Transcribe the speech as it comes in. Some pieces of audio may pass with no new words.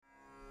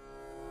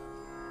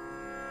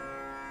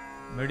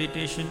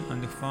Meditation on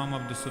the form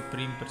of the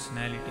Supreme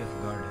Personality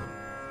of Godhead.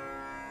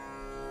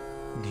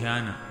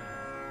 Dhyana.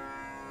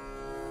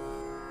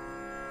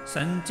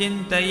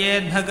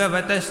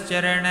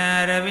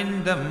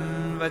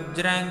 Sanchintayedbhagavatascharanarvindam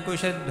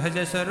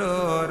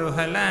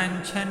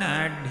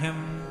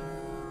vajrankushadhvajasaroruhalanchanaढ्यम्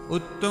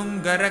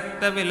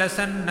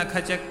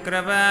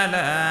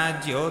उत्तुङ्गरक्तविलसन्नखचक्रवाला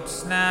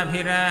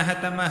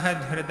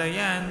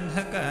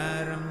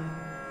ज्योत्स्नाभिराहतमहधृदयान्धकारम्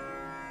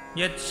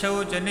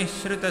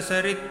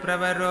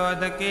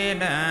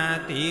यच्छौचनिःसृतसरित्प्रवरोदकेन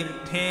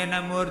तीर्थेन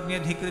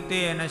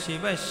मूर्ध्यधिकृतेन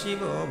शिवः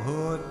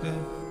शिवोऽभूत्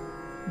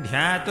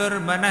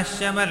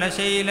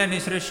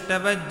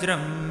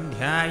ध्यातुर्मनश्शमलशैलनिसृष्टवज्रं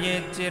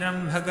ध्यायेच्चिरं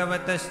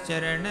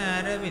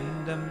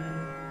भगवतश्चरणारविन्दम्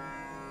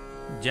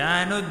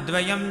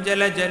जानुद्वयं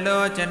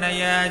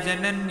जलजलोचनया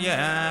जनन्या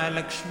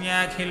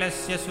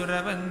लक्ष्म्याखिलस्य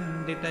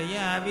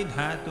सुरवन्दितया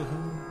विधातुः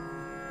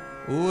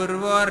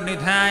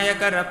ऊर्वोर्निधाय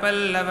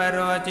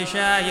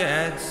करपल्लवरोचिषा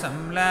यत्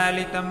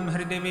संलालितं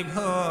हृदि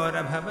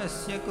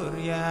विभोरभवस्य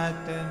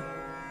कुर्यात्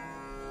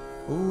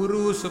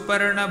ऊरू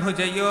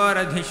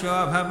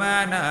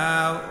सुपर्णभुजयोरधिशोभमाना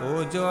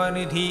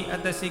ओजोनिधि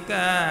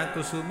अतसिका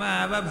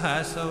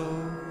कुसुमावभासौ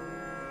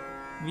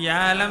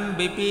व्यालं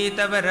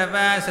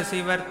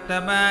विपीतवरवाससि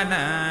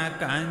वर्तमाना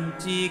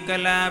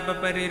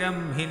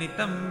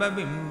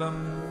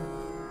काञ्चीकलापपरिरम्भिनितम्बबिम्बम्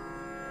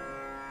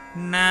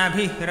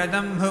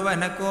नाभिह्रदं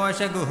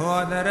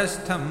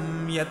भुवनकोशगुहोदरस्थं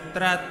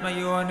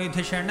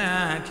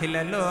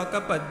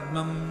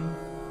यत्रात्मयोनिधिषणाखिललोकपद्मम्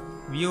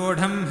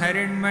व्यूढं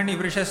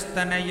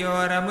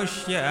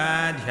हरिण्मणिवृषस्तनयोरमुष्य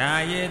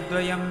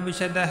ध्यायेद्वयं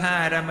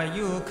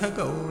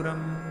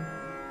विशदहारमयूखगौरम्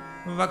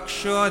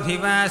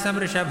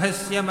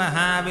वक्षोधिवासमृषभस्य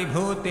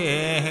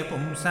महाविभूतेः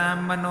पुंसां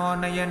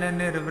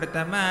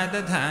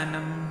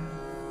मनोनयननिर्वृतमादधानम्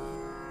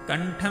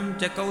कण्ठं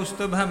च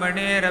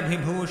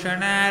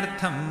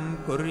कौस्तुभमणेरभिभूषणार्थं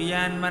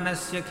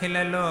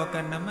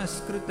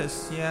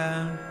कुर्यान्मनस्यखिललोकनमस्कृतस्य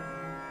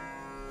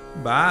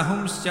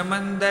बाहुंश्च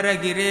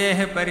मन्दरगिरेः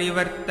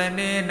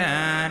परिवर्तनेन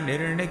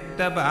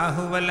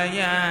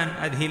निर्णिक्तबाहुवलयान्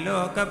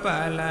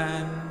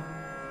अधिलोकपालान्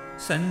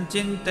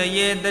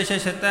सञ्चिन्तये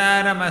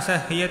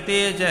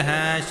दशशतारमसह्यतेजः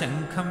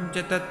शङ्खं च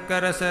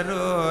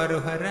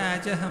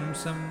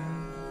तत्करसरोरुहराजहंसम्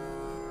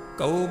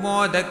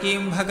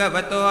कौमोदकीं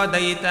भगवतो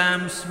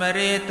दयितां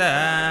स्मरेत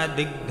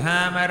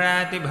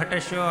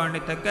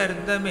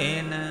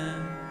दिग्धामरातिभटशोणितकर्दमेन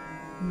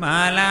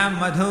मालां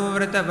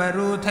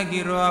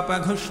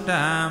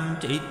मधुव्रतवरूथगिरोपघुष्टां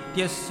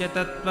चैत्यस्य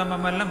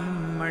तत्त्वममलं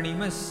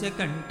मणिमस्य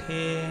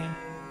कण्ठे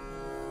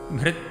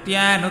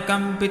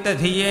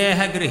भृत्यानुकम्पितधियेह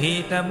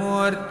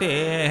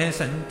गृहीतमूर्तेः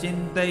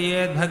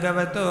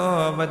सञ्चिन्तयेद्भगवतो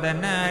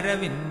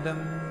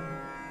वदनारविन्दम्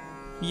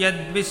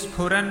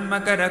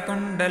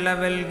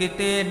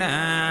यद्विस्फुरन्मकरकुण्डलवल्गितेन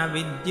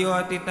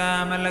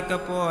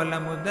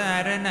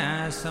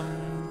विद्योतितामलकपोलमुदारनासम्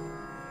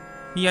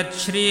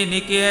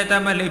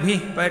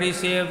यच्छ्रीनिकेतमलिभिः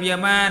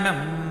परिसेव्यमानं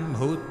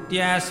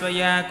भूत्या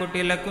स्वया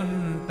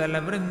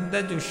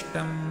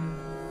कुटिलकुन्तलवृन्दजुष्टम्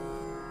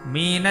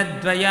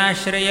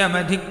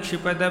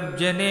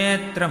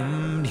मीनद्वयाश्रयमधिक्षिपदब्जनेत्रं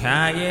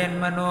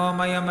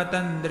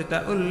ध्यायेन्मनोमयमतन्द्रित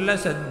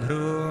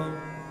उल्लसद्भ्रू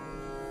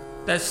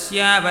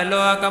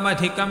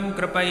तस्यावलोकमधिकं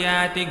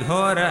कृपयाति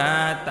घोरा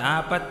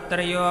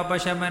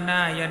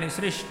तापत्रयोपशमनाय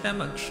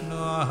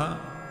निसृष्टमक्ष्णोः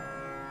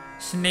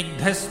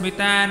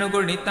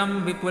स्निग्धस्मितानुगुणितं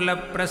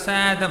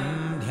विपुलप्रसादं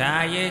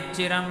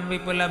ध्यायेच्चिरं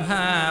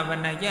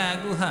विपुलभावनया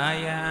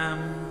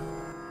गुहायाम्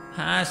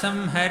हासं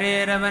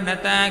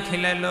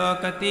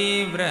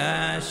हरेरवनताखिललोकतीव्र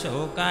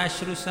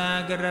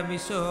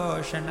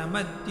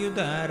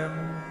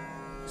शोकाश्रुसागरविशोषणमद्युदारम्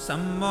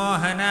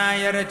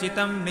सम्मोहनाय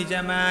रचितं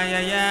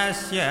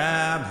निजमाययास्य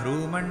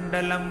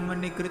भ्रूमण्डलं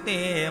निकृते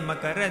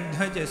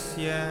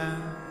मकरध्वजस्य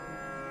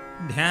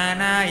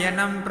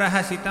ध्यानायनं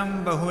प्रहसितं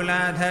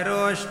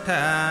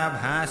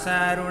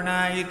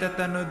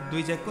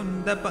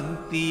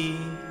बहुलाधरोष्ठाभासारुणायिततनुद्विजकुन्दपङ्क्ति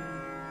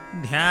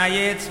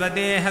ध्यायेत्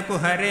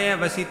स्वदेहकुहरे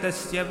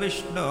वसितस्य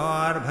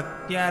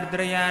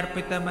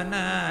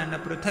विष्णोर्भक्त्यार्द्रयार्पितमना न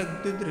पृथग्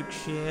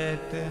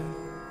दिदृक्ष्येत्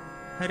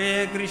हरे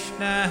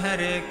कृष्ण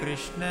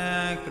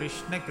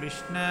कृष्ण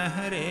कृष्ण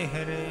हरे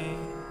हरे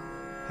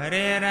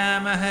हरे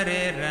राम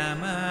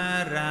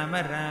राम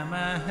राम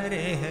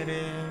हरे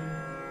हरे।